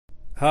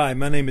Hi,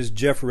 my name is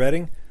Jeff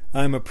Redding.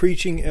 I'm a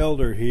preaching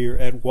elder here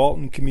at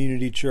Walton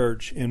Community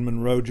Church in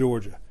Monroe,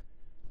 Georgia.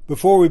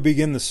 Before we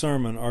begin the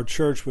sermon, our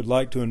church would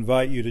like to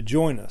invite you to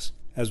join us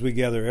as we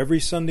gather every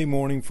Sunday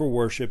morning for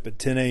worship at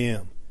 10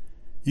 a.m.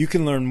 You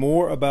can learn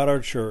more about our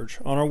church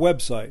on our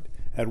website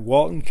at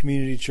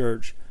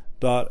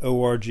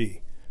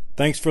waltoncommunitychurch.org.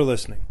 Thanks for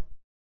listening.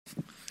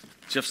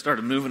 Jeff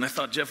started moving. I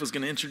thought Jeff was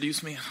going to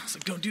introduce me. I was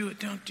like, don't do it.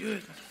 Don't do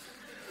it.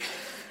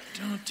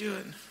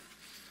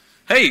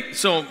 Hey,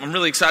 so I'm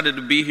really excited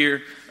to be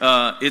here.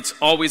 It's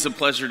always a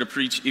pleasure to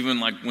preach, even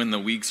like when the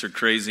weeks are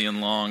crazy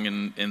and long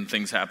and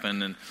things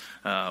happen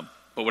but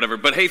whatever.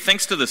 But hey,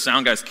 thanks to the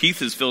sound guys. Keith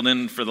has filled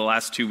in for the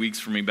last 2 weeks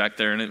for me back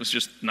there, and it was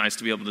just nice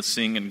to be able to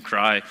sing and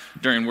cry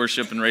during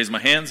worship and raise my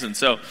hands. And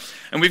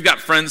we've got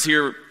friends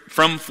here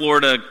from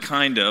Florida,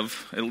 kind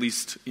of, at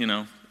least,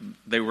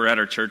 they were at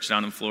our church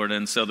down in Florida,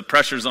 and so the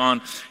pressure's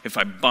on. If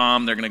I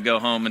bomb, they're going to go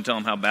home and tell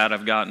them how bad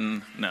I've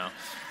gotten. No,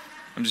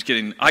 I'm just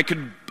kidding. I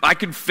could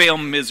fail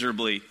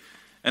miserably,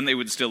 and they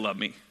would still love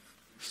me.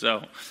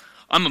 So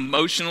I'm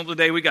emotional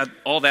today. We got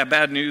all that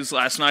bad news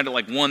last night at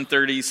like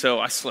 1:30, so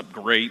I slept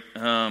great.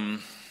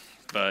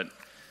 But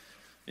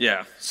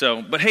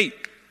hey,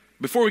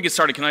 before we get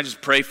started, can I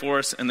just pray for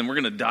us, and then we're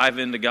going to dive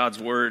into God's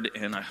word,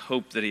 and I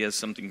hope that he has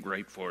something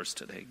great for us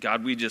today.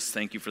 God, we just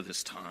thank you for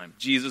this time.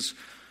 Jesus,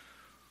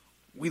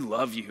 we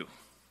love you.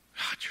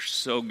 God, you're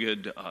so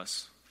good to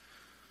us.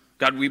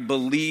 God, we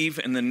believe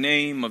in the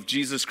name of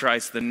Jesus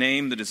Christ, the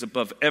name that is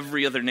above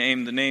every other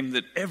name, the name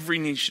that every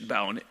knee should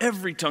bow and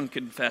every tongue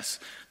confess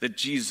that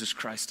Jesus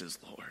Christ is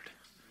Lord.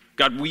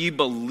 God, we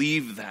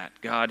believe that.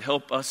 God,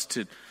 help us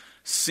to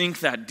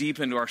sink that deep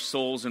into our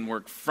souls and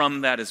work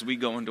from that as we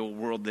go into a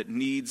world that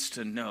needs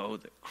to know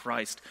that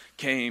Christ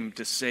came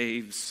to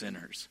save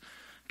sinners.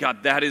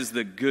 God, that is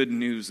the good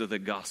news of the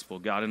gospel,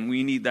 God, and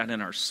we need that in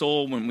our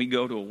soul when we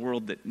go to a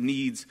world that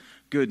needs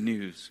good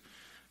news.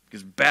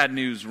 Because bad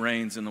news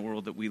reigns in the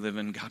world that we live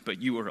in, God, but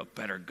you are a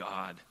better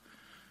God.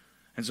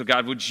 And so,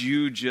 God, would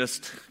you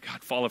just,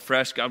 fall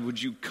afresh? God,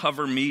 would you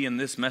cover me in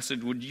this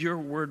message? Would your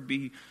word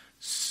be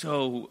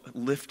so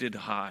lifted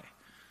high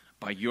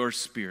by your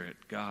Spirit,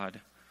 God?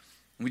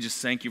 We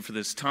just thank you for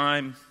this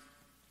time.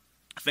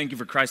 Thank you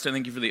for Christ. I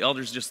thank you for the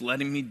elders just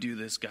letting me do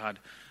this, God.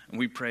 And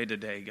we pray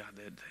today, God,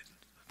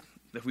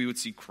 that we would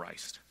see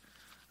Christ.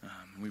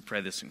 We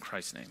pray this in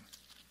Christ's name.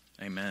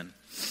 Amen.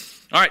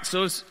 All right,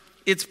 so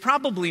it's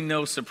probably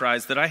no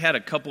surprise that I had a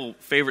couple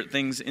favorite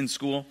things in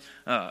school.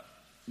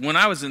 When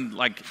I was in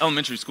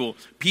elementary school,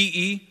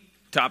 PE,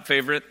 top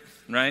favorite,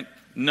 right?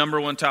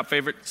 Number one top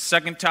favorite.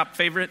 Second top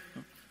favorite,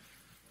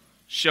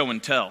 show and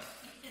tell.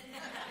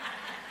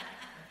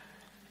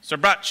 So I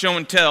brought show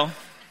and tell.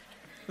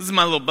 This is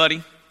my little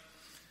buddy.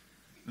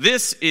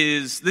 This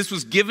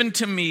was given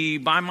to me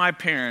by my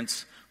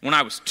parents when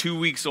I was 2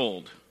 weeks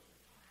old,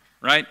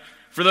 right?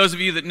 For those of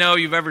you that know,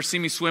 you've ever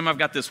seen me swim, I've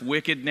got this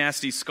wicked,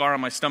 nasty scar on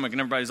my stomach,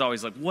 and everybody's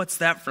always like, what's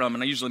that from?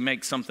 And I usually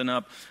make something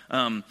up.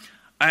 I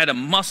had a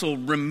muscle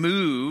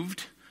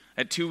removed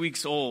at 2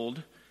 weeks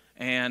old,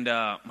 and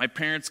my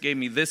parents gave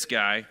me this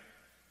guy.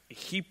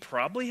 He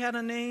probably had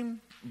a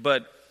name,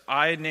 but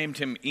I named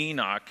him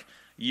Enoch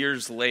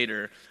years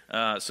later.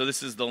 So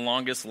this is the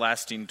longest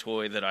lasting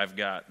toy that I've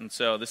got. And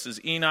so this is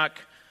Enoch,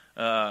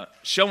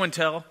 show and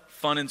tell.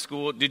 Fun in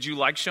school. Did you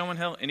like show and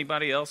tell?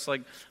 Anybody else? Oh,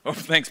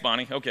 thanks,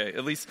 Bonnie. Okay,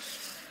 at least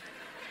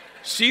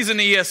she's an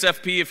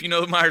ESFP. If you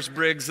know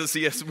Myers-Briggs, this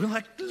ESFP. We're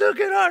like, look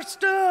at our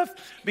stuff.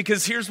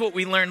 Because here's what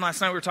we learned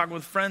last night. We were talking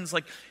with friends.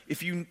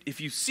 If you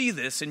see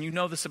this and you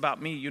know this about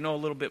me, you know a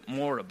little bit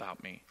more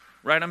about me,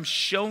 right? I'm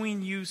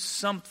showing you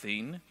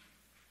something,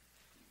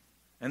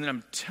 and then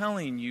I'm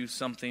telling you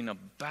something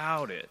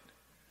about it,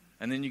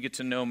 and then you get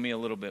to know me a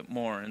little bit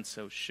more. And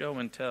so, show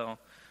and tell.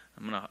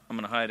 I'm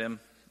gonna hide him.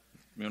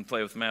 You want to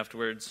play with him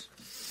afterwards?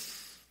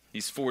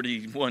 He's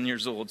 41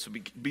 years old, so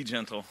be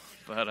gentle.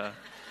 But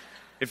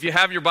if you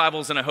have your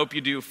Bibles, and I hope you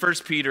do, 1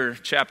 Peter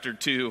chapter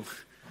 2.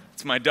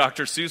 It's my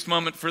Dr. Seuss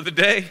moment for the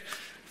day.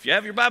 If you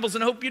have your Bibles,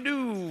 and I hope you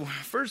do,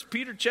 1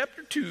 Peter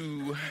chapter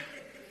 2.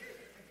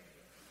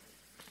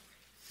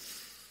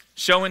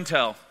 Show and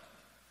tell.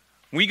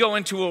 We go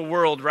into a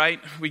world,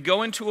 right? We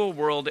go into a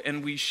world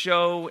and we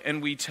show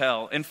and we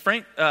tell. And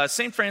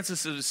St.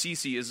 Francis of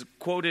Assisi is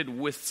quoted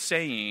with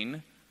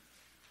saying,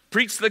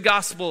 preach the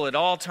gospel at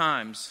all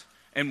times,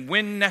 and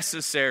when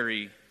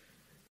necessary,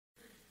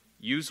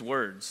 use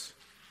words.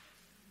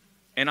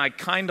 And I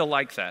kind of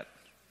like that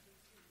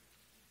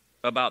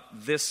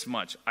about this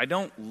much. I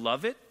don't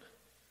love it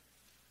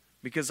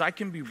because I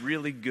can be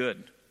really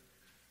good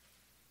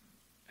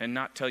and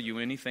not tell you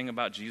anything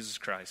about Jesus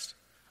Christ.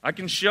 I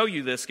can show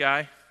you this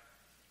guy,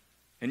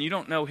 and you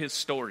don't know his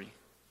story.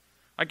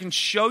 I can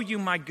show you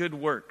my good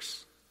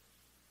works,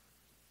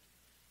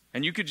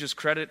 and you could just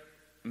credit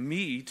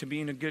me to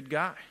being a good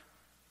guy.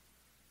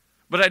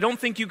 But I don't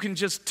think you can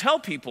just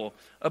tell people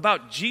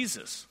about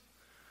Jesus.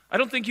 I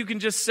don't think you can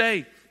just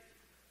say,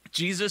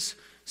 Jesus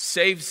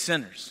saves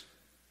sinners,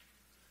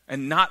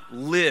 and not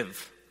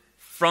live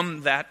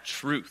from that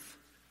truth.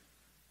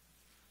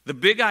 The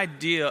big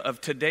idea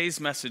of today's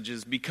message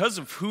is because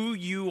of who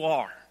you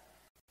are,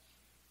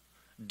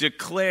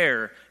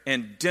 declare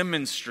and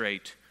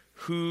demonstrate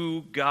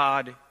who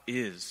God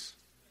is.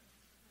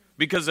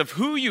 Because of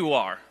who you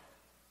are,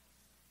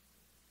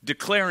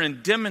 declare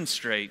and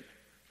demonstrate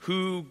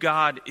who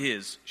God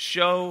is.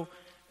 Show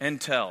and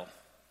tell.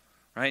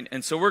 Right?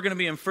 And so we're going to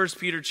be in 1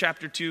 Peter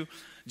chapter 2.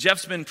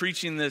 Jeff's been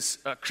preaching this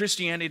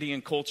Christianity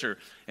and culture.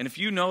 And if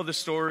you know the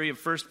story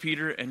of 1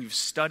 Peter and you've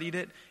studied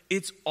it,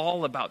 it's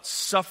all about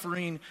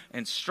suffering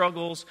and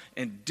struggles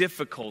and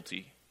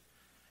difficulty.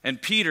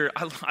 And Peter,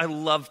 I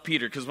love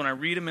Peter because when I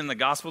read him in the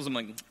Gospels, I'm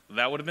like,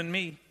 that would have been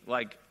me.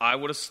 Like, I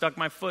would have stuck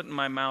my foot in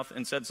my mouth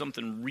and said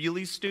something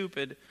really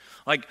stupid.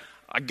 Like,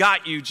 I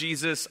got you,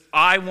 Jesus.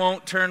 I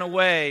won't turn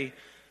away.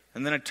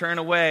 And then I turn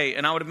away,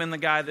 and I would have been the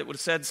guy that would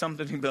have said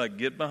something. He'd be like,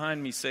 get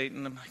behind me,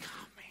 Satan. I'm like,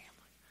 oh, man,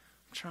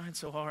 I'm trying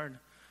so hard.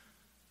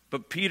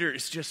 But Peter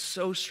is just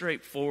so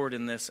straightforward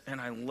in this, and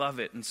I love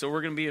it. And so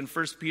we're going to be in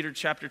 1 Peter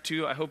chapter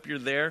 2. I hope you're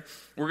there.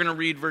 We're going to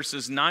read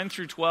verses 9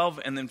 through 12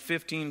 and then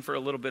 15 for a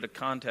little bit of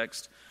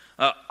context.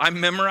 I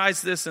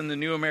memorized this in the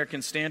New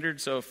American Standard,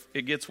 so if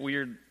it gets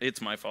weird, it's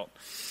my fault.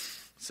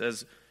 It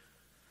says,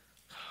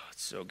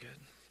 it's so good.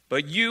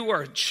 But you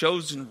are a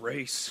chosen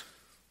race,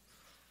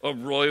 a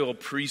royal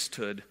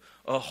priesthood,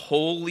 a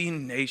holy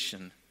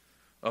nation,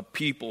 a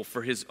people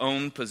for his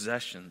own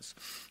possessions,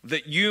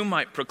 that you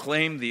might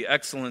proclaim the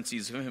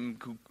excellencies of him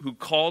who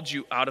called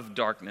you out of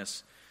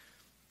darkness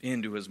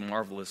into his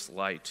marvelous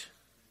light.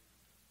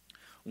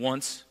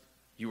 Once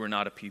you were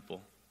not a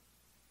people,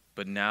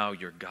 but now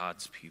you're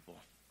God's people.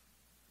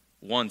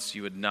 Once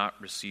you had not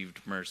received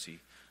mercy,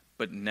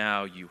 but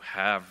now you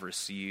have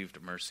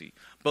received mercy.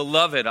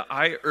 Beloved,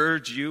 I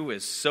urge you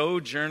as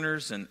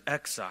sojourners and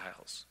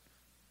exiles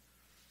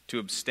to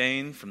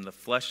abstain from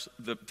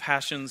the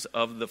passions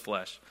of the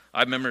flesh.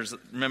 I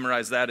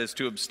memorized that as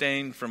to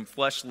abstain from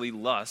fleshly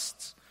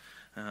lusts,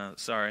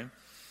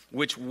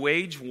 which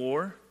wage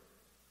war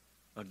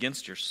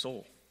against your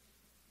soul.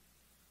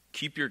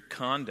 Keep your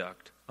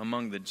conduct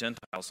among the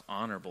Gentiles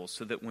honorable,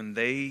 so that when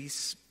they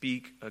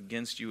speak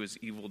against you as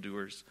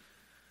evildoers,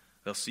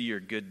 they'll see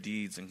your good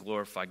deeds and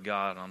glorify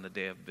God on the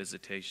day of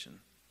visitation.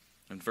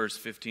 In verse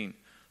 15,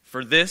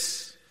 for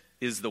this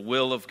is the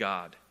will of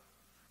God,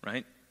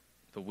 right?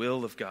 The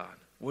will of God.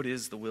 What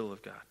is the will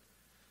of God?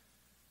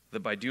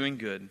 That by doing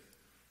good,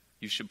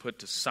 you should put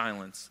to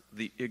silence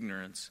the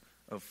ignorance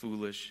of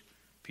foolish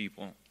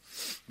people.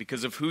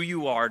 Because of who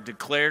you are,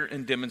 declare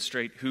and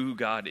demonstrate who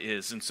God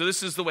is. And so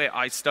this is the way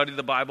I study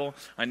the Bible.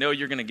 I know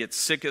you're going to get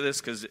sick of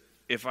this because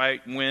if I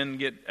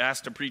get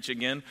asked to preach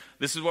again,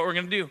 this is what we're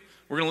going to do.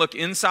 We're going to look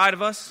inside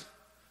of us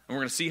and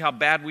we're going to see how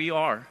bad we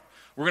are.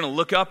 We're going to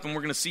look up and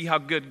we're going to see how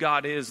good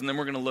God is. And then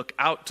we're going to look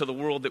out to the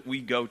world that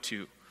we go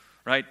to.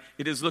 Right?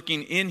 It is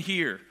looking in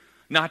here,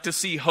 not to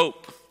see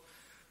hope.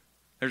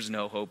 There's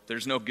no hope.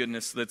 There's no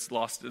goodness that's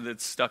lost,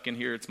 that's stuck in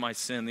here. It's my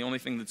sin. The only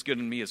thing that's good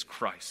in me is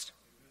Christ.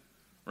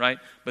 Right?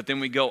 But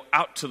then we go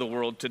out to the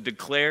world to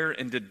declare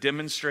and to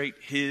demonstrate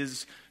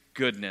his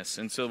goodness.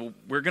 And so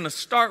we're going to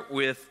start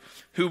with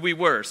who we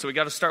were. So we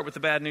got to start with the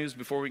bad news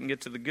before we can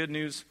get to the good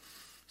news.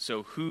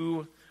 So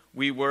who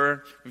we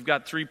were. We've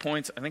got 3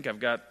 points. I think I've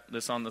got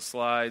this on the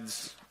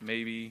slides.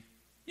 Maybe.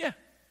 Yeah.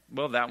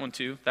 Well, that one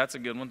too. That's a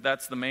good one.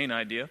 That's the main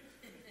idea.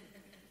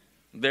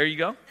 There you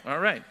go. All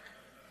right.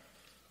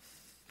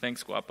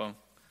 Thanks, Guapo.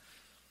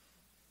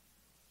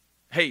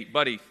 Hey,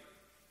 buddy.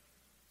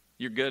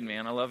 You're good,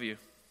 man. I love you.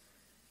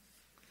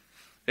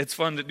 It's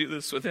fun to do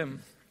this with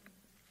him.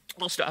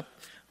 I'll stop.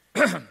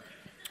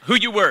 Who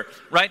you were,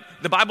 right?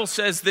 The Bible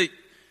says that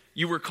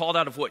you were called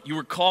out of what? You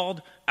were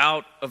called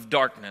out of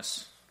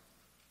darkness,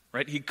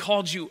 right? He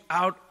called you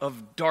out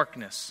of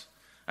darkness.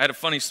 I had a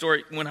funny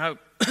story.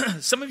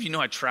 Some of you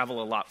know I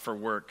travel a lot for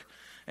work.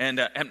 And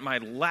at my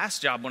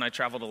last job when I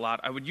traveled a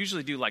lot, I would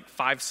usually do like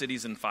 5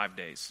 cities in 5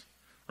 days,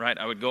 right?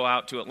 I would go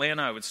out to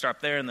Atlanta, I would stop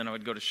there, and then I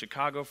would go to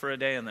Chicago for a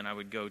day, and then I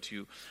would go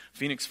to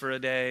Phoenix for a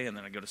day, and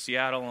then I'd go to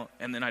Seattle,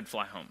 and then I'd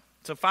fly home.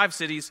 So 5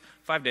 cities,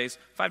 5 days,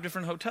 5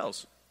 different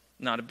hotels.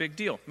 Not a big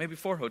deal. Maybe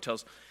 4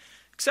 hotels.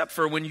 Except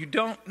for when you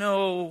don't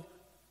know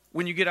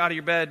when you get out of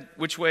your bed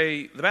which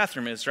way the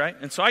bathroom is, right?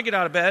 And so I get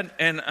out of bed,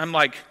 and I'm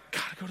like,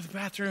 gotta go to the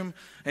bathroom,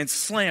 and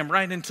slam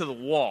right into the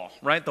wall,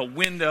 right? The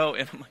window,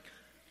 and I'm like,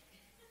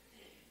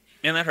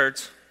 and that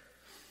hurts.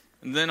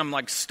 And then I'm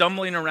like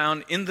stumbling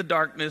around in the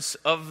darkness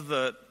of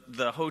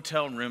the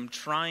hotel room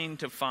trying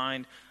to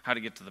find how to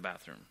get to the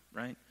bathroom,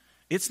 right?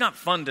 It's not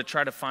fun to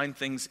try to find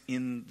things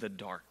in the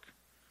dark.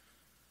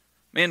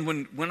 Man,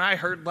 when I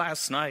heard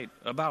last night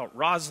about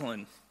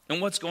Rosalind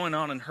and what's going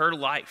on in her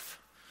life,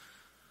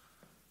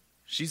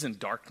 she's in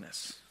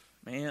darkness,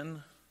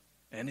 man,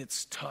 and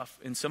it's tough.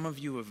 And some of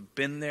you have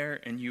been there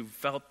and you've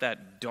felt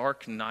that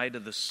dark night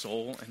of the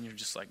soul, and you're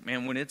just like,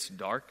 man, when it's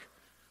dark,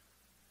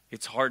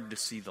 it's hard to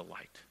see the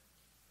light.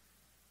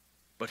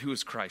 But who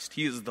is Christ?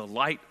 He is the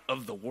light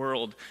of the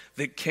world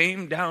that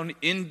came down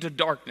into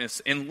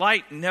darkness, and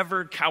light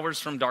never cowers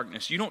from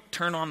darkness. You don't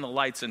turn on the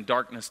lights and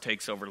darkness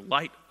takes over.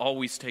 Light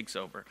always takes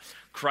over.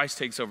 Christ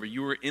takes over.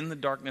 You were in the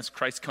darkness.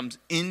 Christ comes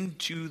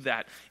into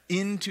that,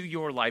 into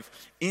your life,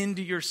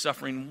 into your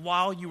suffering.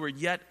 While you were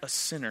yet a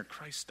sinner,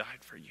 Christ died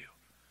for you.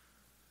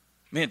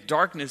 Man,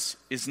 darkness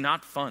is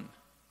not fun.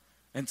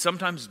 And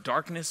sometimes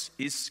darkness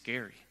is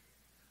scary.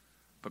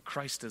 But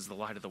Christ is the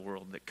light of the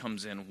world that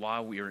comes in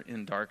while we are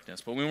in darkness.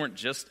 But we weren't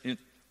just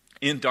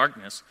in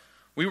darkness.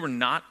 We were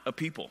not a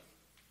people.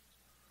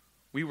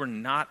 We were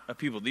not a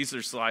people. These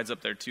are slides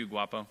up there too,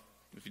 Guapo.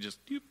 If you just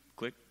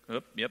click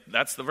up, yep,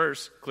 that's the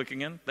verse. Click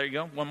again. There you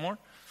go. One more.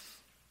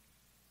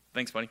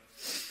 Thanks, buddy.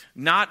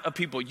 Not a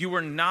people. You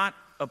were not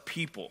a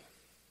people.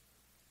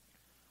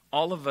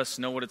 All of us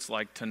know what it's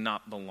like to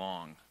not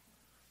belong,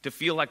 to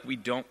feel like we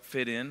don't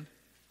fit in.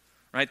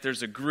 Right?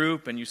 There's a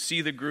group, and you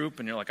see the group,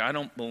 and you're like, I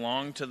don't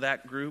belong to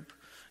that group.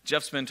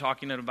 Jeff's been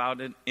talking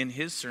about it in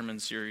his sermon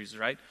series,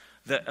 right?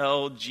 The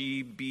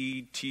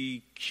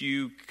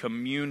LGBTQ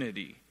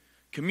community.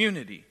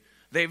 Community.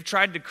 They've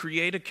tried to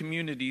create a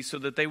community so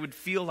that they would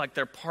feel like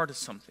they're part of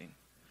something.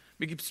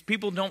 Because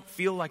people don't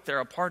feel like they're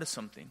a part of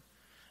something.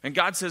 And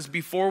God says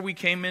before we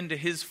came into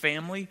his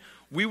family,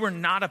 we were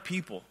not a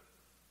people.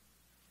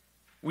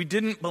 We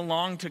didn't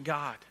belong to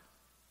God.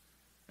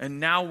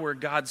 And now we're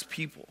God's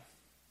people.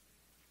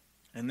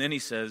 And then he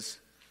says,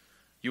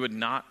 you had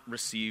not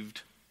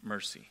received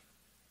mercy.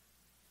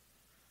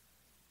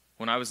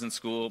 When I was in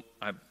school,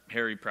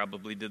 Harry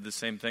probably did the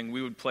same thing.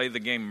 We would play the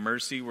game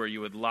Mercy, where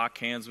you would lock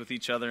hands with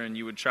each other and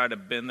you would try to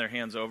bend their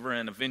hands over.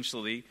 And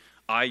eventually,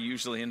 I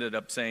usually ended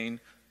up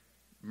saying,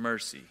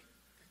 mercy.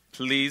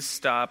 Please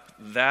stop.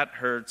 That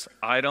hurts.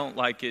 I don't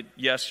like it.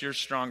 Yes, you're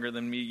stronger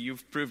than me.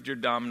 You've proved your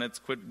dominance.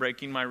 Quit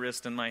breaking my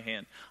wrist and my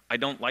hand. I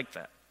don't like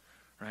that,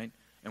 right?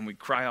 And we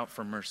cry out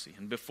for mercy.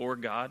 And before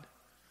God,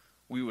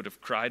 we would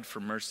have cried for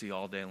mercy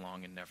all day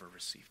long and never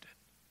received it.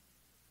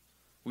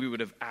 We would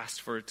have asked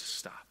for it to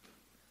stop,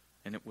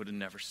 and it would have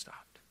never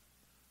stopped.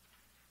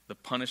 The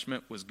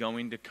punishment was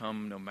going to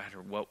come no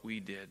matter what we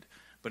did.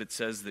 But it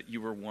says that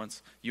you had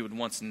once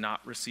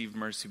not received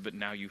mercy, but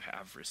now you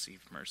have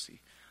received mercy.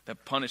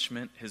 That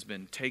punishment has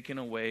been taken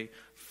away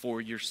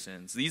for your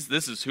sins.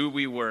 This is who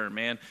we were,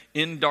 man.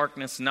 In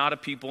darkness, not a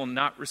people,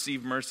 not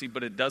receive mercy,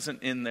 but it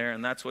doesn't end there,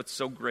 and that's what's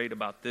so great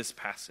about this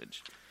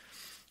passage.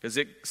 Because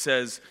it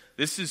says,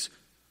 this is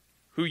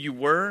who you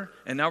were,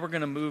 and now we're going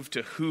to move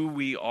to who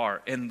we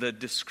are. And the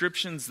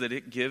descriptions that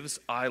it gives,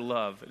 I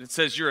love. It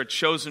says you're a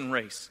chosen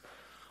race,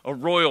 a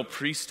royal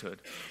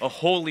priesthood, a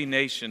holy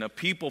nation, a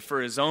people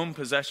for his own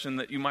possession,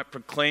 that you might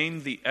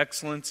proclaim the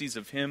excellencies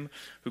of him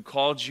who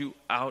called you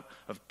out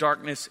of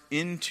darkness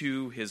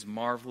into his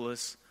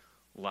marvelous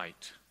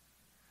light.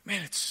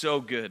 Man, it's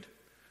so good,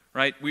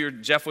 right?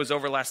 Jeff was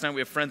over last night. We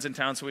have friends in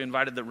town, so we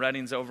invited the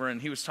Reddings over,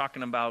 and he was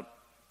talking about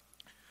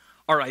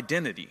our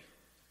identity.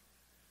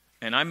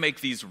 And I make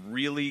these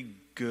really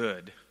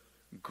good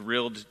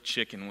grilled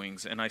chicken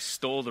wings, and I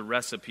stole the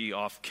recipe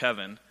off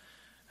Kevin.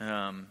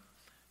 And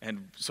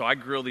so I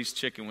grill these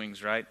chicken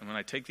wings, right? And when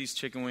I take these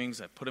chicken wings,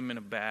 I put them in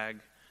a bag,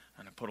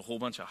 and I put a whole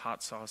bunch of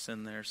hot sauce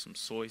in there, some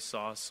soy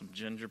sauce, some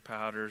ginger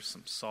powder,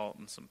 some salt,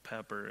 and some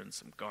pepper, and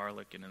some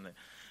garlic, and then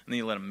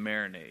you let them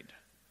marinate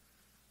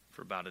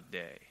for about a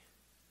day.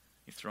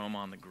 You throw them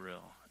on the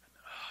grill.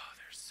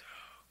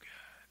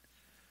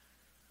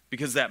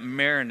 Because that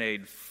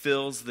marinade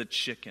fills the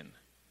chicken,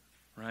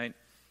 right?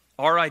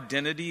 Our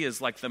identity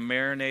is like the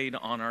marinade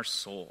on our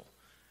soul,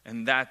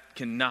 and that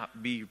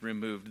cannot be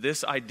removed.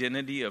 This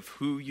identity of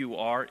who you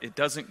are, it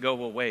doesn't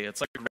go away.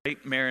 It's like a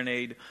great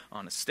marinade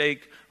on a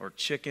steak or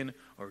chicken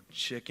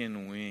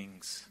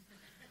wings,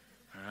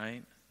 all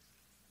right?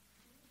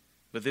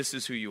 But this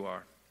is who you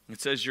are.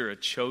 It says you're a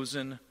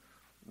chosen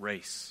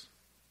race.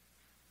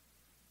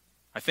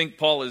 I think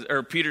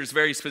Peter's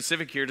very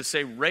specific here to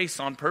say race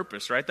on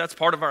purpose, right? That's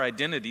part of our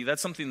identity.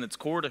 That's something that's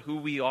core to who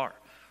we are,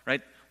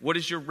 right? What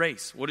is your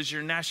race? What is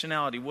your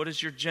nationality? What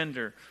is your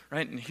gender,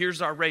 right? And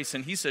here's our race.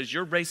 And he says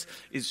your race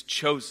is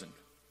chosen.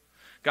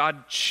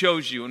 God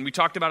chose you. And we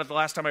talked about it the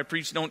last time I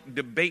preached. Don't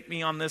debate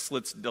me on this.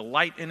 Let's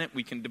delight in it.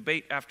 We can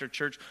debate after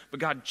church. But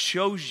God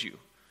chose you.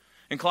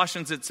 In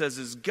Colossians it says,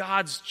 as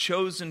God's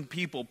chosen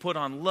people, put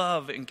on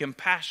love and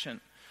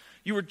compassion.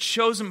 You were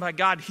chosen by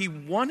God. He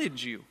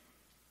wanted you.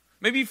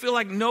 Maybe you feel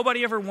like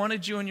nobody ever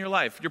wanted you in your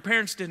life. Your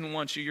parents didn't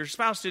want you. Your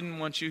spouse didn't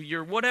want you.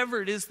 Your whatever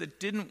it is that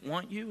didn't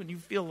want you, and you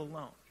feel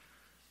alone.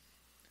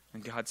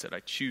 And God said,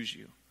 I choose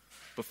you.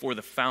 Before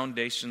the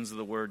foundations of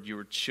the world, you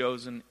were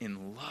chosen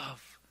in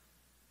love.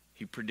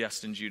 He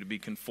predestined you to be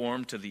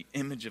conformed to the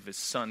image of his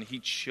Son. He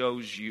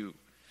chose you.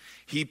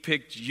 He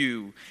picked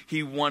you.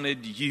 He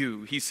wanted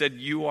you. He said,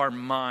 you are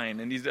mine.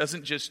 And he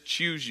doesn't just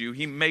choose you.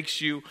 He makes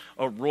you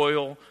a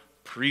royal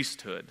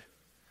priesthood.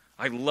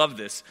 I love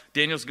this.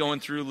 Daniel's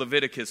going through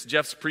Leviticus.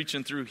 Jeff's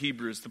preaching through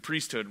Hebrews, the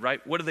priesthood, right?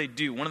 What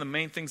do? One of the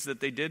main things that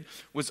they did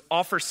was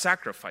offer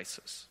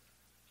sacrifices,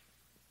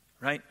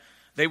 right?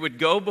 They would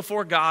go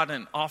before God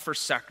and offer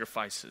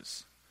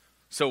sacrifices.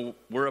 So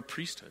we're a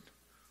priesthood.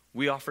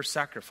 We offer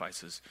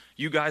sacrifices.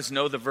 You guys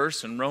know the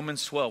verse in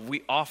Romans 12.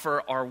 We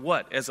offer our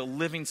what? As a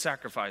living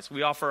sacrifice.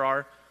 We offer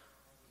our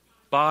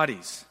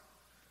bodies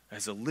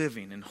as a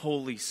living and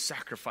holy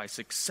sacrifice,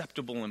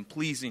 acceptable and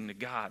pleasing to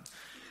God.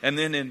 And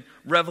then in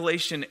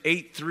Revelation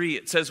 8:3,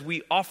 it says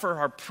we offer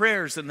our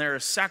prayers and they're a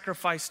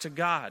sacrifice to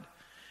God.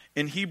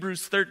 In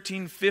Hebrews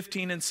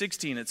 13:15 and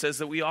 16, it says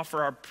that we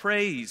offer our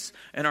praise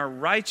and our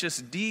righteous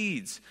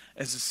deeds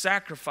as a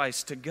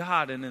sacrifice to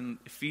God. And in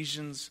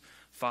Ephesians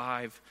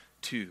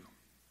 5:2,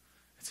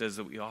 it says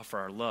that we offer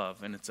our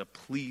love and it's a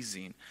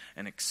pleasing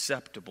and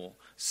acceptable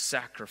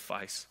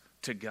sacrifice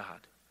to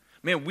God.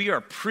 Man, we are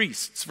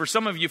priests. For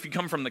some of you, if you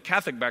come from the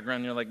Catholic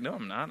background, you're like, no,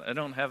 I'm not. I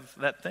don't have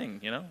that thing,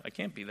 I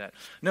can't be that.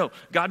 No,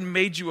 God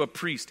made you a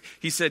priest.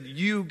 He said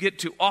you get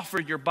to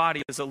offer your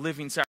body as a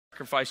living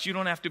sacrifice. You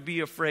don't have to be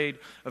afraid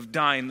of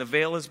dying. The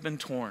veil has been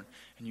torn,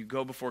 and you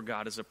go before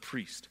God as a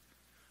priest.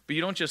 But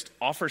you don't just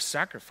offer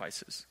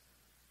sacrifices.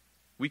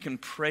 We can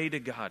pray to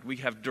God. We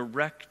have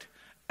direct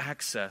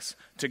access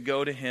to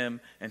go to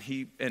him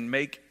and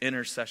make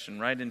intercession,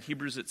 right? In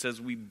Hebrews, it says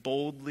we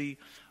boldly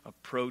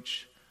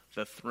approach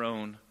the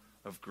throne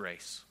of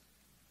grace.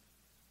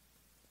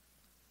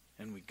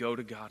 And we go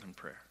to God in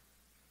prayer.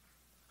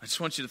 I just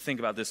want you to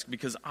think about this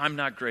because I'm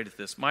not great at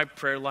this. My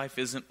prayer life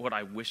isn't what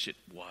I wish it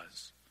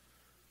was.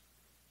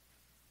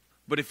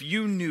 But if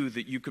you knew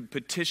that you could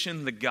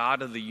petition the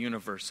God of the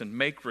universe and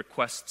make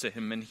requests to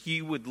him and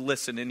he would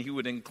listen and he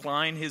would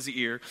incline his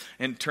ear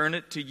and turn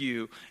it to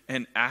you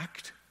and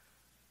act.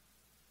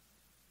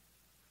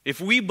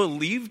 If we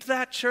believed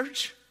that,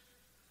 church,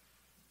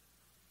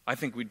 I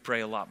think we'd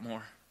pray a lot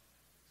more.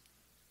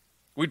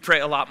 We'd pray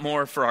a lot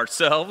more for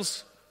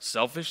ourselves,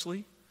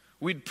 selfishly.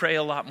 We'd pray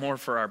a lot more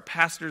for our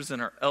pastors and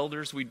our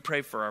elders. We'd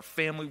pray for our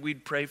family.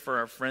 We'd pray for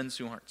our friends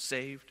who aren't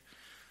saved.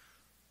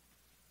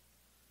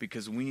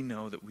 Because we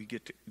know that we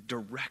get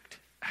direct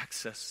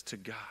access to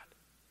God.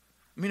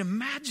 I mean,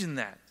 imagine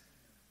that.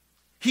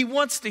 He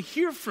wants to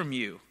hear from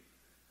you.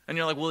 And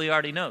you're like, well, he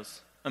already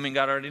knows. I mean,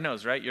 God already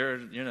knows, right? You're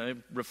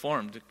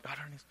reformed. God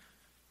already knows.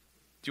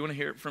 Do you want to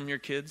hear it from your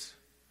kids?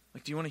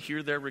 Like, do you want to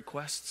hear their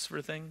requests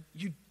for things?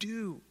 You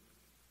do.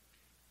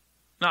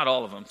 Not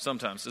all of them.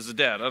 Sometimes. As a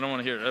dad, I don't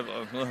want to hear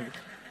it.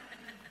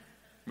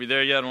 We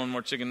there yet? One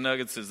more chicken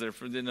nuggets? Is there?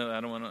 No,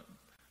 I don't want to.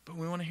 But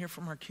we want to hear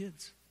from our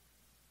kids.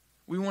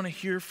 We want to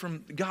hear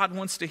from, God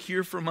wants to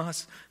hear from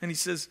us. And he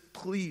says,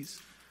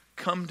 please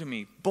come to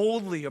me.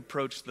 Boldly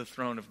approach the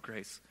throne of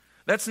grace.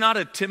 That's not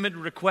a timid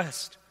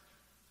request.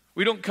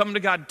 We don't come to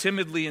God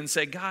timidly and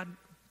say, God,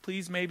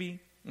 please maybe,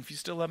 if you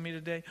still love me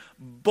today,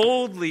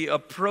 boldly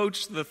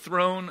approach the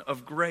throne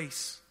of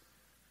grace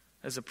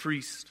as a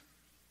priest.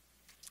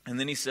 And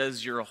then he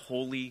says, you're a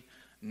holy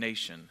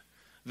nation.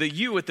 The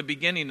you at the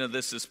beginning of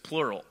this is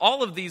plural.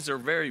 All of these are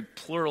very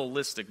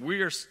pluralistic.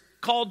 We are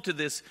called to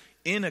this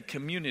in a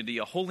community,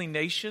 a holy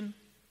nation.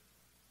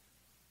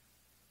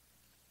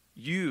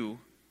 You,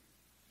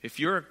 if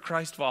you're a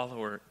Christ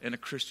follower and a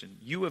Christian,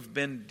 you have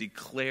been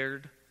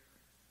declared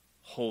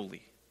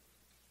holy.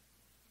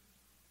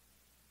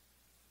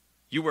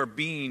 You are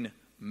being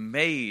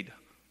made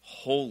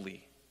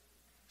holy.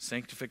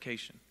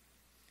 Sanctification.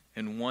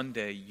 And one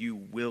day you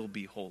will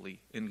be holy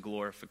in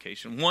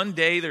glorification. One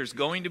day there's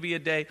going to be a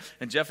day,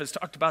 and Jeff has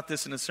talked about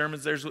this in his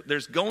sermons,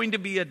 there's going to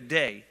be a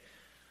day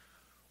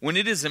when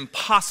it is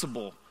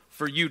impossible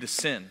for you to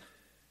sin.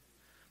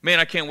 Man,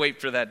 I can't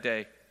wait for that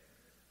day.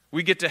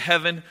 We get to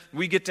heaven,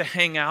 we get to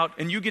hang out,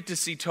 and you get to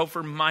see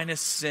Topher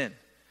minus sin.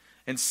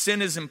 And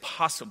sin is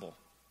impossible.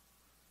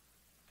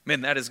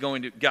 Man, that is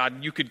going to,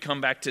 God, you could come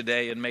back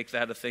today and make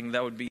that a thing.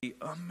 That would be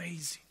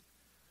amazing.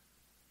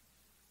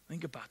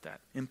 Think about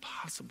that.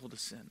 Impossible to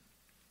sin.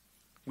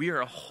 We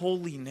are a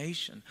holy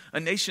nation. A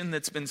nation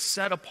that's been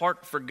set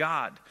apart for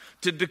God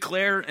to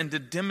declare and to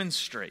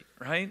demonstrate,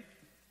 right?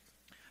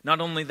 Not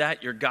only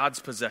that, you're God's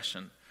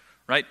possession,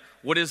 right?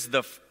 What is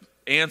the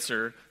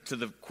answer to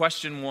the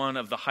question 1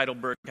 of the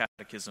Heidelberg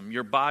Catechism?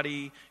 Your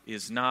body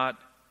is not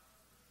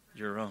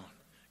your own.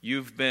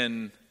 You've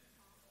been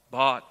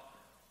bought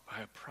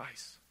by a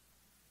price.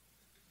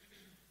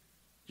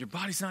 Your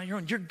body's not your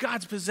own. You're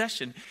God's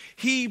possession.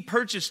 He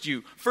purchased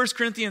you. 1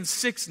 Corinthians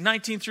 6,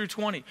 19 through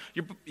 20.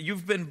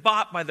 You've been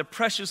bought by the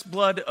precious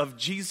blood of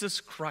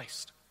Jesus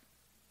Christ.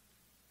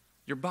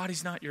 Your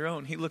body's not your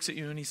own. He looks at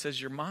you and he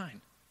says, you're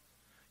mine.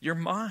 You're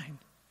mine.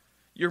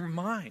 You're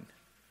mine.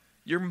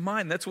 You're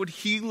mine. That's what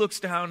he looks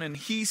down and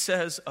he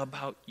says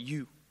about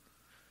you.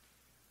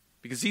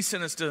 Because he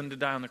sent us to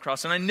die on the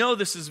cross. And I know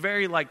this is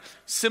very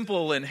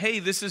simple and hey,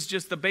 this is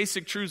just the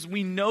basic truths.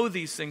 We know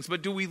these things,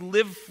 but do we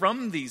live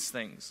from these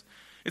things?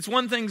 It's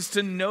one thing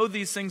to know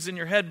these things in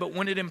your head, but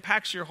when it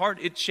impacts your heart,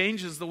 it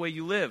changes the way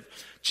you live.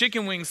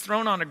 Chicken wings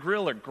thrown on a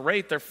grill are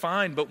great, they're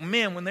fine, but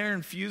man, when they're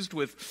infused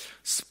with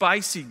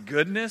spicy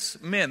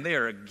goodness, man, they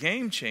are a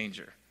game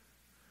changer.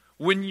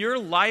 When your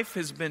life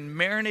has been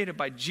marinated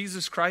by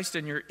Jesus Christ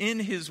and you're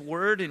in his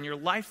word and your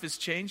life has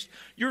changed,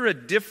 you're a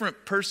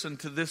different person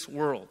to this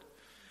world.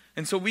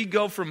 And so we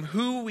go from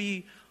who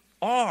we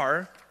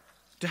are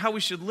to how we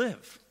should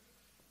live.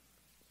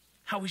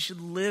 how we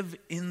should live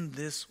in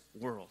this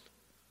world.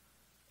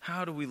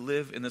 How do we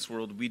live in this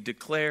world? We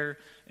declare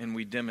and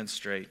we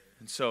demonstrate.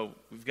 And so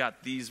we've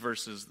got these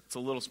verses. It's a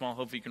little small.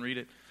 Hopefully you can read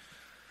it.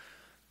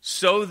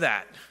 So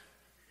that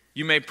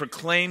you may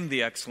proclaim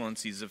the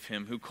excellencies of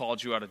him who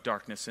called you out of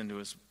darkness into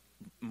his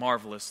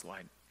marvelous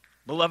light.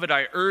 Beloved,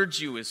 I urge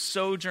you as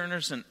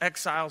sojourners and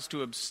exiles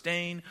to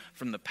abstain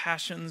from the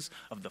passions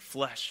of the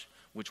flesh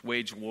which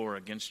wage war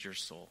against your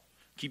soul.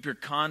 Keep your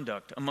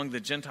conduct among the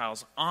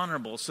Gentiles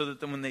honorable, so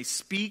that when they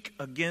speak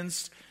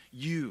against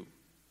you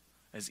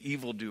as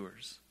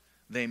evildoers,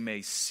 they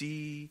may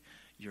see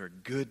your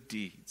good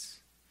deeds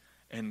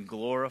and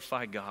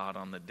glorify God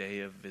on the day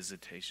of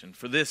visitation.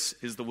 For this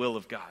is the will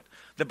of God,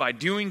 that by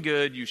doing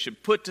good you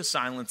should put to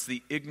silence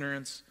the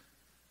ignorance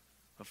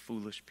of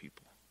foolish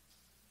people.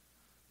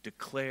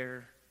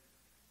 Declare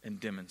and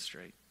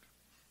demonstrate.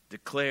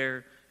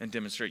 Declare and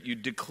demonstrate. You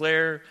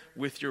declare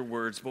with your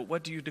words, but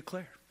what do you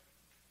declare?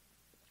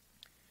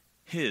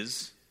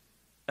 His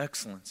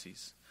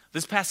excellencies.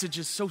 This passage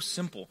is so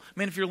simple.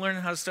 Man, if you're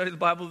learning how to study the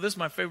Bible, this is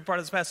my favorite part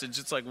of this passage.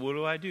 It's like, what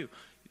do I do?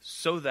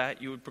 So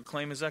that you would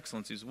proclaim his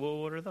excellencies.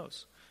 Well, what are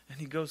those? And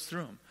he goes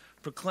through them.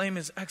 Proclaim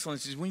his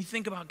excellencies. When you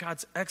think about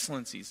God's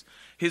excellencies,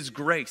 his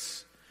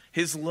grace,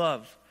 his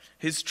love,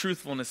 his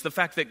truthfulness, the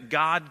fact that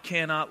God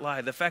cannot lie,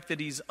 the fact that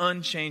he's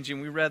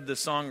unchanging. We read the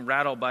song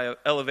Rattle by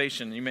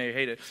Elevation. You may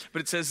hate it,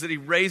 but it says that he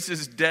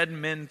raises dead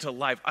men to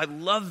life. I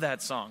love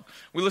that song.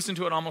 We listen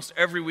to it almost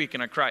every week,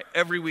 and I cry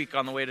every week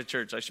on the way to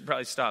church. I should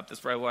probably stop. That's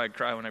probably why I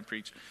cry when I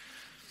preach.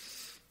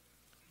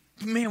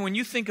 Man, when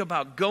you think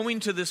about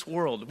going to this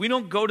world, we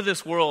don't go to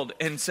this world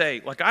and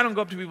say, like, I don't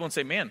go up to people and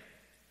say, man,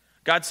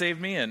 God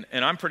saved me and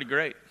I'm pretty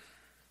great.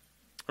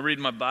 I read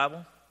my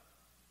Bible.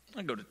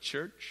 I go to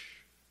church.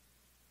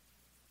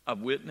 I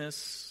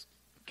witness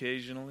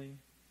occasionally.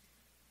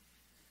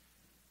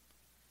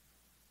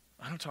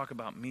 I don't talk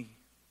about me.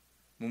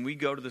 When we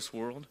go to this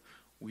world,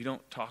 we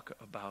don't talk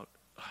about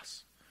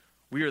us.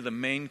 We are the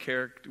main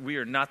character. We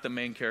are not the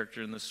main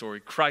character in the story.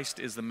 Christ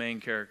is the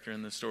main character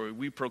in the story.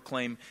 We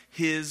proclaim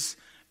his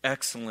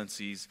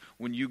excellencies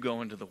when you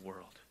go into the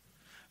world.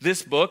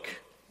 This book,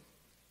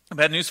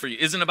 bad news for you,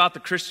 isn't about the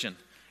Christian.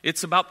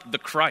 It's about the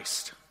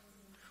Christ.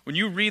 When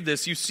you read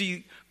this, you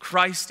see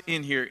Christ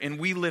in here, and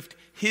we lift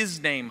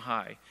his name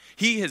high.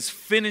 He has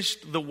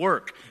finished the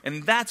work,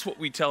 and that's what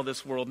we tell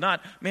this world.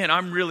 Not, man,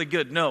 I'm really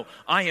good. No,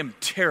 I am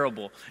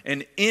terrible,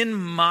 and in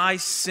my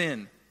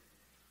sin,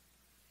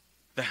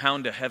 the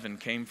hound of heaven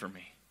came for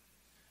me,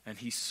 and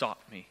he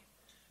sought me,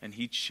 and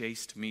he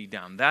chased me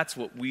down. That's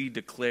what we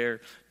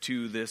declare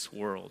to this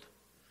world,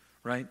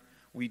 right?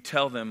 We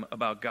tell them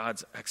about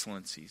God's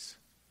excellencies.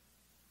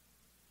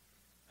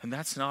 And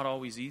that's not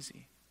always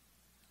easy,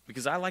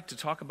 because I like to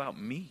talk about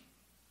me.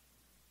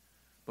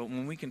 But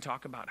when we can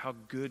talk about how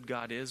good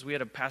God is, we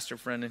had a pastor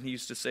friend, and he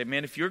used to say,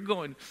 man, if you're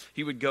going,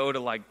 he would go to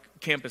like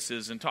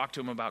campuses and talk to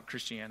them about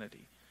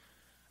Christianity.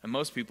 And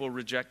most people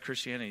reject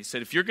Christianity. He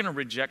said, if you're going to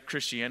reject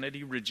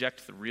Christianity,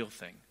 reject the real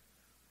thing.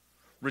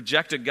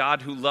 Reject a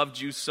God who loved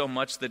you so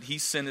much that he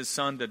sent his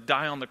son to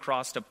die on the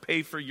cross to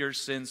pay for your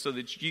sins so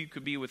that you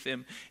could be with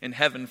him in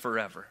heaven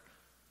forever.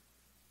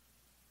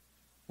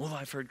 Well,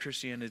 I've heard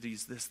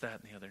Christianity's this, that,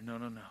 and the other. No.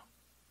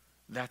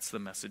 That's the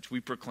message. We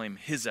proclaim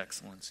his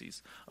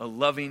excellencies, a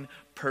loving,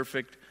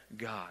 perfect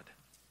God.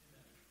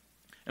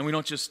 And we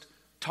don't just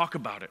talk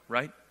about it,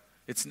 right?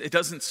 It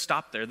doesn't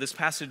stop there. This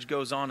passage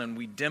goes on, and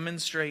we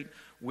demonstrate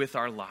with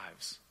our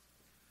lives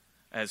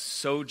as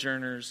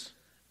sojourners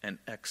and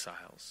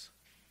exiles.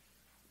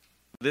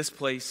 This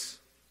place,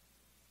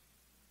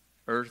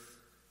 Earth,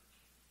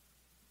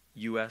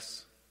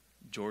 U.S.,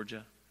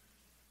 Georgia,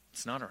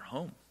 it's not our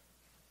home.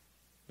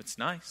 It's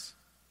nice.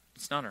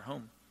 It's not our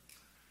home.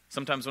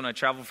 Sometimes when I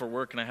travel for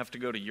work and I have to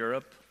go to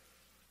Europe,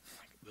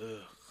 I'm like,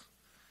 ugh.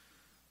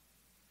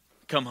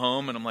 Come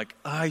home and I'm like,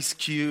 ice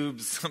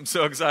cubes. I'm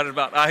so excited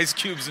about ice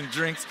cubes and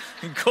drinks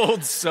and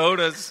cold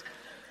sodas.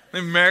 The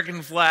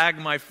American flag,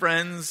 my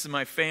friends,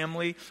 my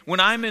family.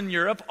 When I'm in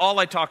Europe, all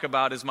I talk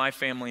about is my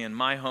family and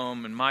my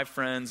home and my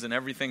friends and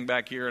everything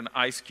back here and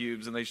ice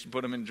cubes, and they should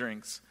put them in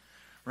drinks,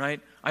 right?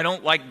 I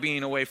don't like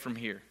being away from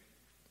here.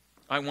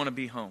 I want to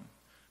be home.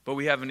 But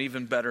we have an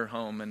even better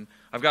home. And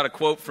I've got a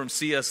quote from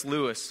C.S.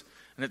 Lewis,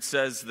 and it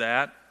says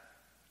that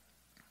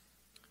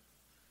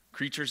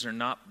creatures are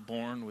not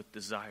born with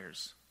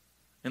desires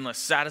unless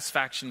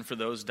satisfaction for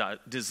those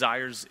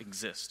desires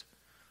exist.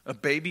 A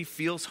baby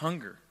feels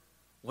hunger.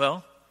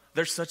 Well,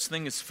 there's such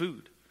thing as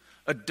food.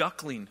 A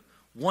duckling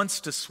wants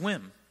to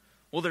swim.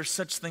 Well, there's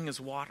such thing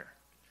as water.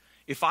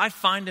 If I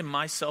find in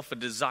myself a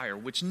desire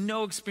which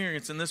no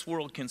experience in this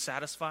world can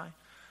satisfy,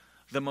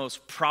 the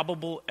most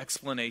probable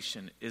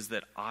explanation is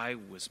that I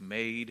was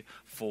made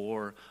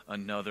for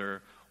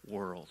another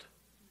world.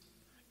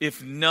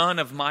 If none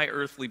of my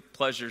earthly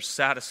pleasures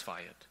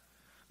satisfy it,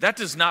 that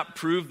does not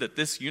prove that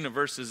this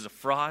universe is a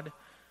fraud.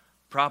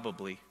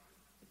 Probably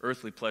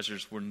earthly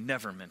pleasures were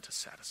never meant to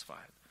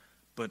satisfy it,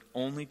 but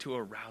only to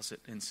arouse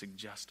it and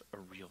suggest a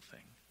real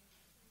thing.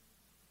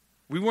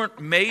 We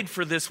weren't made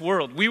for this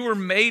world. We were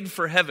made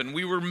for heaven.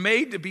 We were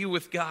made to be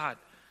with God.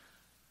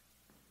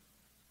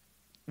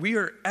 We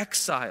are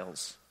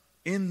exiles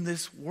in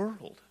this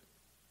world.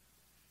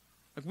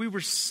 Like we were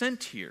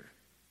sent here.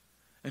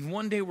 And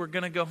one day we're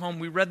going to go home.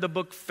 We read the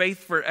book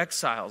Faith for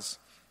Exiles.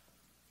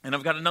 And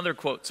I've got another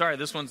quote. Sorry,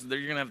 this one's, you're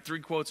going to have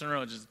 3 quotes in a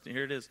row. Just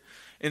here it is.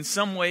 In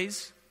some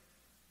ways,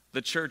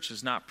 the church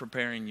is not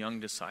preparing young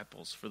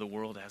disciples for the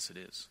world as it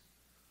is.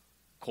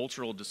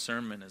 Cultural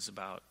discernment is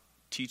about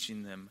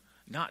teaching them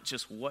not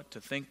just what to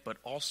think, but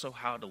also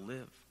how to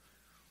live.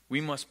 We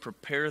must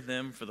prepare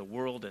them for the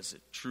world as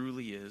it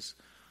truly is,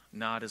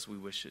 not as we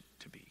wish it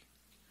to be.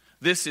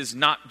 This is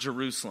not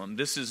Jerusalem.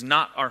 This is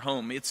not our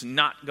home. It's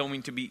not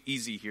going to be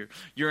easy here.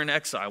 You're in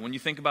exile. When you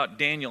think about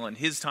Daniel and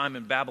his time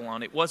in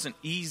Babylon, it wasn't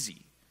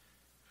easy.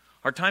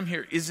 Our time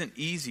here isn't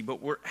easy,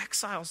 but we're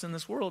exiles in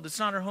this world. It's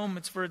not our home.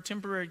 It's for a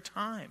temporary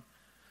time,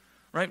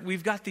 right?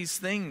 We've got these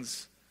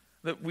things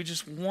that we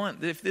just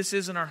want. If this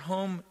isn't our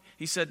home,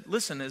 he said,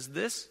 listen,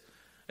 as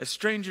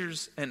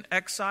strangers and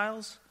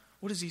exiles,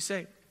 what does he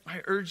say?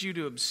 I urge you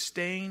to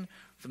abstain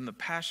from the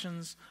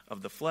passions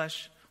of the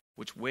flesh,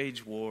 which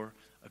wage war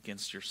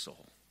against your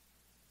soul.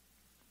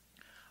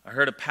 I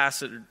heard a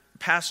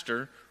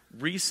pastor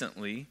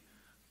recently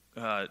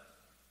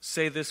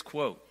say this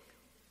quote.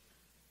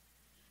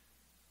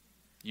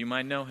 You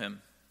might know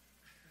him.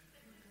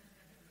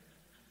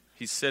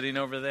 He's sitting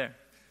over there.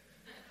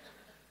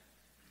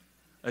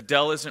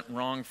 Adele isn't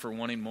wrong for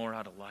wanting more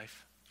out of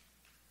life.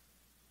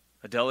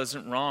 Adele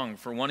isn't wrong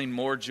for wanting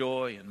more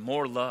joy and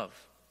more love.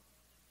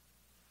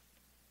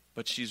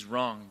 But she's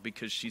wrong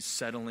because she's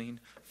settling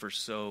for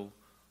so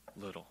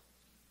little.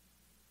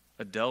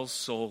 Adele's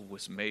soul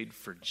was made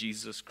for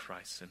Jesus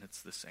Christ, and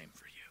it's the same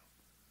for you.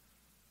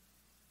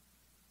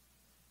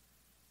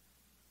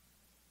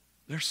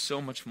 There's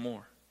so much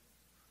more,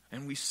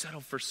 and we settle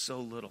for so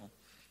little.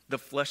 The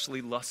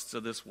fleshly lusts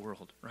of this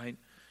world, right?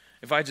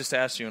 If I just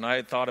asked you, and I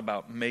had thought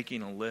about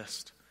making a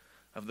list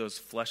of those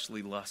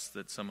fleshly lusts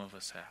that some of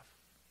us have,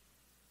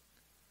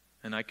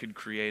 and I could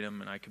create them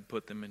and I could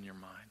put them in your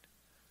mind.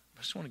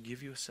 I just want to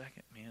give you a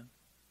second, man.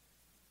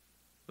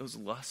 Those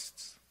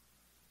lusts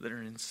that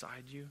are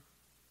inside you,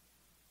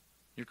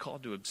 you're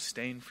called to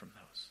abstain from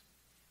those.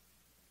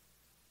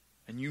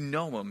 And you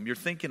know them. You're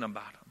thinking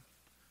about them.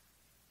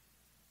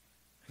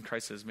 And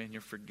Christ says, man,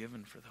 you're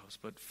forgiven for those.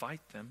 But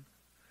fight them,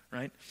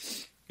 right?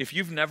 If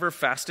you've never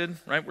fasted,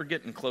 right? We're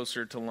getting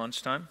closer to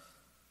lunchtime.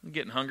 I'm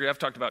getting hungry. I've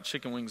talked about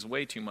chicken wings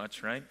way too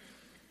much, right?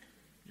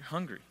 You're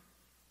hungry.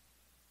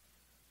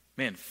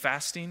 Man,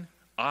 fasting,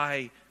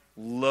 I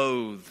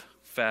loathe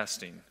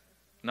fasting.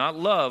 Not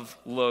love,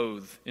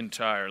 loathe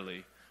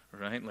entirely,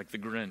 right? Like the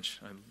Grinch.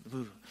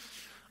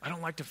 I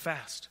don't like to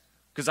fast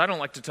because I don't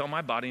like to tell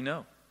my body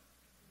no.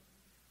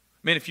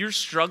 Man, if you're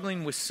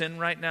struggling with sin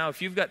right now,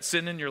 if you've got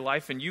sin in your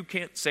life and you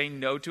can't say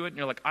no to it, and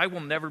you're like, I will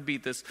never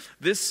beat this.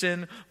 This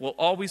sin will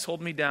always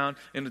hold me down,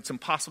 and it's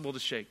impossible to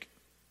shake.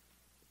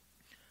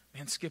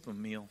 Man, skip a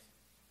meal.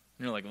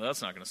 And you're like, well,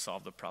 that's not going to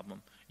solve the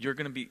problem.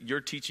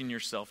 You're teaching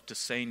yourself to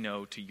say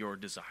no to your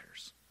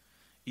desires.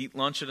 Eat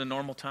lunch at a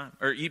normal time,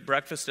 or eat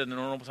breakfast at a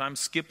normal time.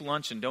 Skip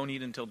lunch and don't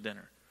eat until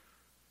dinner.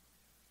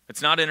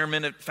 It's not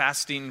intermittent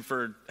fasting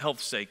for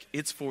health's sake.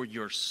 It's for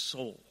your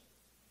soul.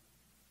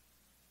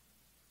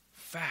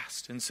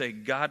 Fast and say,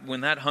 God,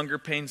 when that hunger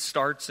pain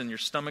starts and your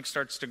stomach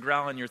starts to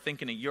growl and you're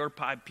thinking of your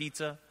pie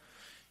pizza,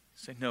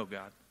 say, no,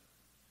 God,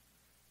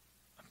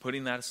 I'm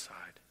putting that aside.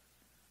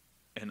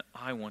 And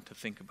I want to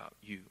think about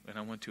you. And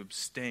I want to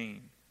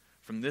abstain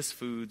from this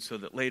food so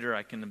that later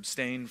I can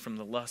abstain from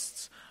the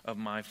lusts of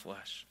my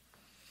flesh.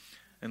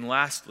 And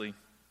lastly,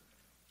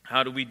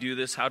 how do we do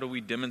this? How do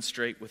we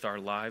demonstrate with our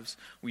lives?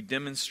 We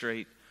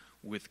demonstrate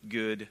with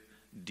good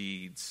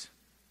deeds.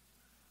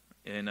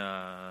 In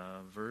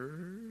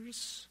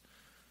verse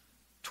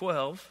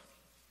 12,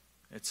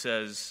 it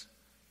says,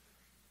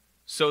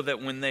 so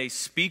that when they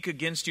speak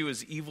against you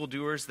as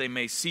evildoers, they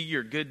may see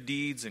your good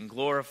deeds and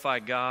glorify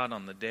God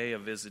on the day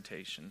of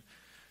visitation.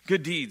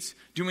 Good deeds,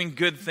 doing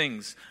good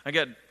things. I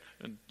got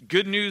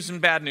good news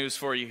and bad news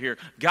for you here.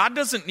 God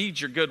doesn't need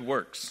your good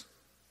works.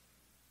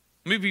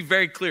 Let me be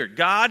very clear.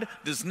 God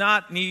does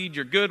not need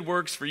your good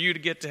works for you to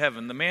get to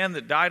heaven. The man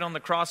that died on the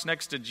cross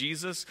next to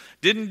Jesus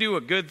didn't do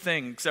a good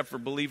thing except for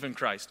believe in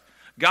Christ.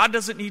 God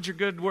doesn't need your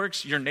good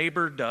works. Your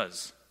neighbor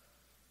does.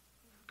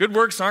 Good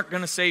works aren't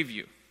going to save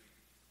you.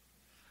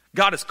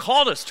 God has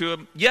called us to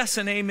them. Yes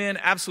and amen.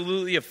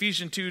 Absolutely.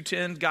 Ephesians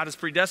 2:10. God has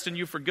predestined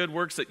you for good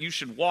works that you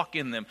should walk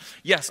in them.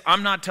 Yes,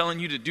 I'm not telling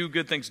you to do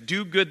good things.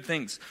 Do good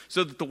things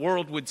so that the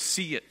world would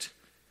see it.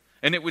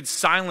 And it would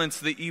silence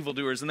the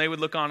evildoers. And they would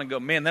look on and go,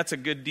 man, that's a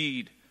good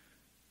deed.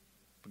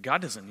 But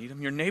God doesn't need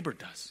them. Your neighbor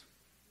does.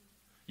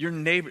 Your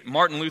neighbor.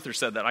 Martin Luther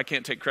said that. I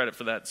can't take credit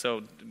for that.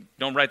 So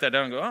don't write that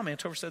down and go, oh man,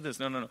 Topher said this.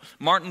 No.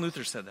 Martin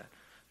Luther said that.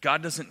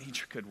 God doesn't need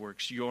your good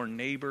works. Your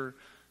neighbor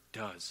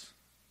does.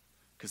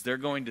 Because they're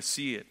going to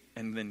see it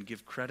and then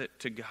give credit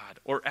to God.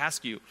 Or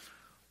ask you,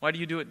 why do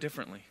you do it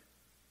differently?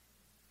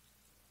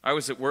 I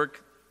was at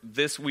work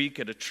this week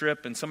at a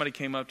trip, and somebody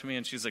came up to me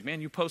and she's like,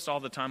 man, you post all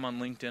the time on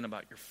LinkedIn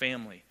about your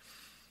family.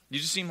 You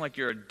just seem like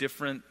you're a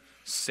different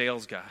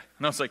sales guy.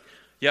 And I was like,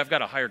 yeah, I've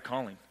got a higher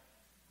calling.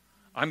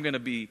 I'm going to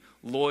be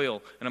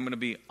loyal, and I'm going to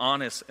be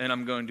honest, and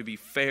I'm going to be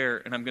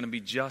fair, and I'm going to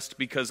be just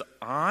because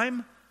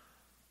I'm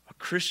a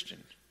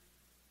Christian.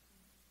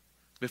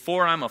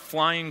 Before I'm a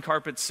flying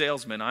carpet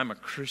salesman, I'm a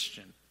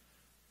Christian.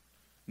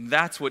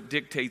 That's what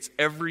dictates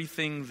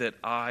everything that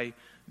I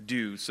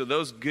do. So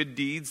those good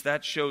deeds,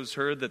 that shows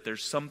her that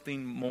there's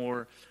something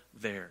more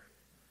there.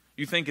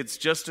 You think it's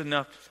just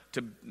enough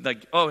to,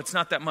 like, oh, it's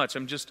not that much.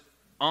 I'm just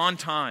on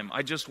time.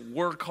 I just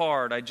work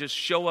hard. I just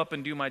show up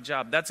and do my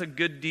job. That's a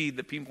good deed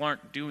that people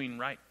aren't doing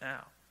right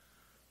now.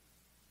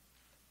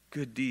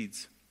 Good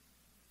deeds.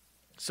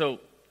 So,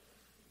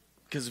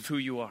 because of who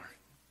you are,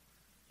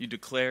 you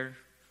declare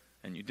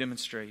and you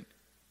demonstrate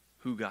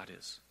who God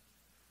is.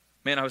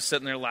 Man, I was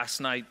sitting there last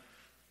night,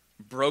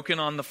 broken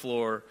on the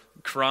floor,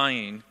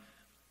 crying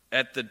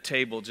at the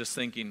table, just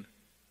thinking,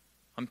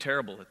 I'm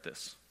terrible at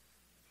this.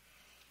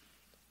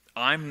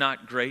 I'm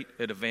not great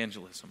at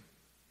evangelism.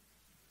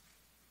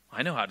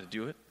 I know how to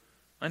do it.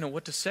 I know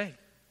what to say.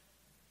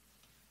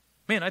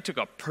 Man, I took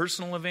a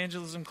personal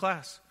evangelism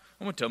class.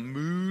 I went to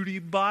Moody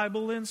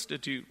Bible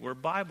Institute, where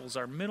Bible's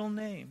our middle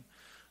name.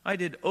 I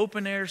did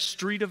open air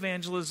street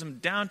evangelism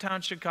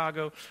downtown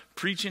Chicago,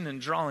 preaching and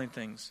drawing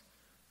things.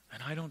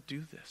 And I don't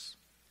do this.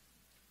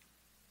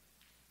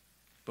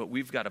 But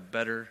we've got a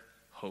better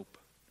hope.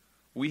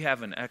 We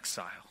have an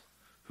exile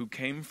who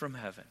came from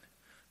heaven,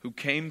 who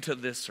came to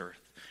this earth,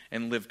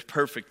 and lived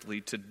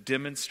perfectly to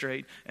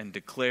demonstrate and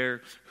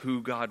declare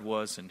who God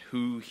was and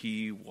who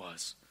he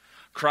was.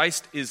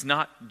 Christ is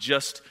not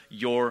just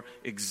your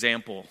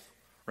example,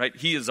 right?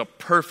 He is a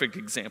perfect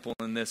example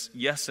in this,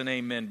 yes and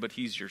amen, but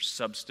he's your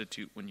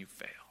substitute when you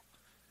fail.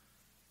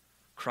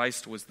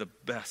 Christ was the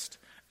best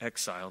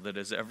exile that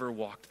has ever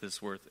walked this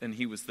earth, and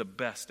he was the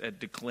best at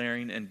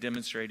declaring and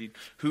demonstrating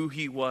who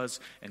he was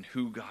and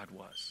who God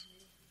was.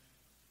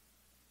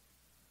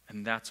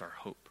 And that's our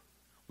hope.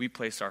 We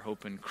place our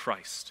hope in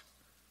Christ,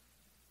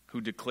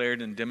 who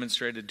declared and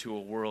demonstrated to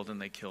a world,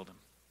 and they killed him.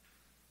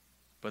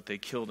 But they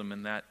killed him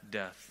in that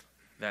death.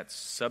 That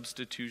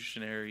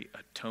substitutionary,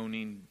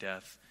 atoning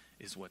death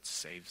is what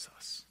saves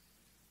us.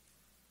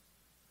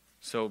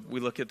 So we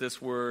look at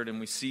this word and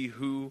we see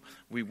who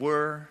we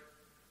were,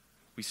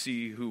 we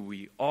see who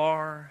we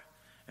are,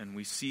 and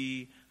we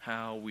see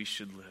how we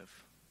should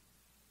live.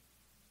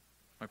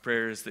 My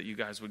prayer is that you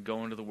guys would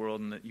go into the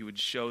world and that you would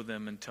show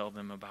them and tell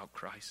them about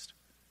Christ.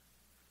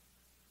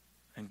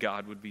 And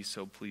God would be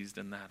so pleased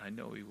in that. I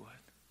know he would.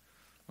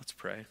 Let's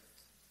pray.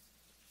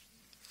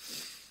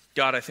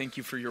 God, I thank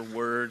you for your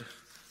word.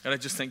 And I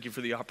just thank you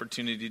for the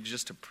opportunity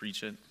just to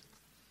preach it.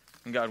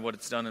 And God, what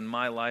it's done in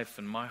my life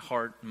and my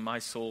heart and my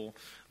soul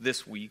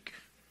this week.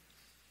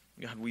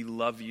 God, we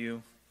love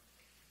you.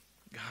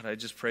 God, I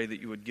just pray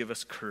that you would give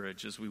us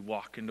courage as we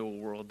walk into a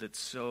world that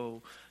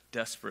so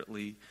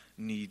desperately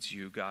needs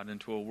you, God,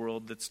 into a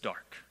world that's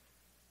dark.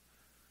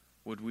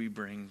 Would we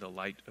bring the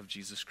light of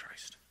Jesus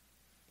Christ?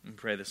 And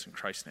pray this in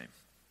Christ's name.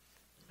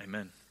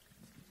 Amen.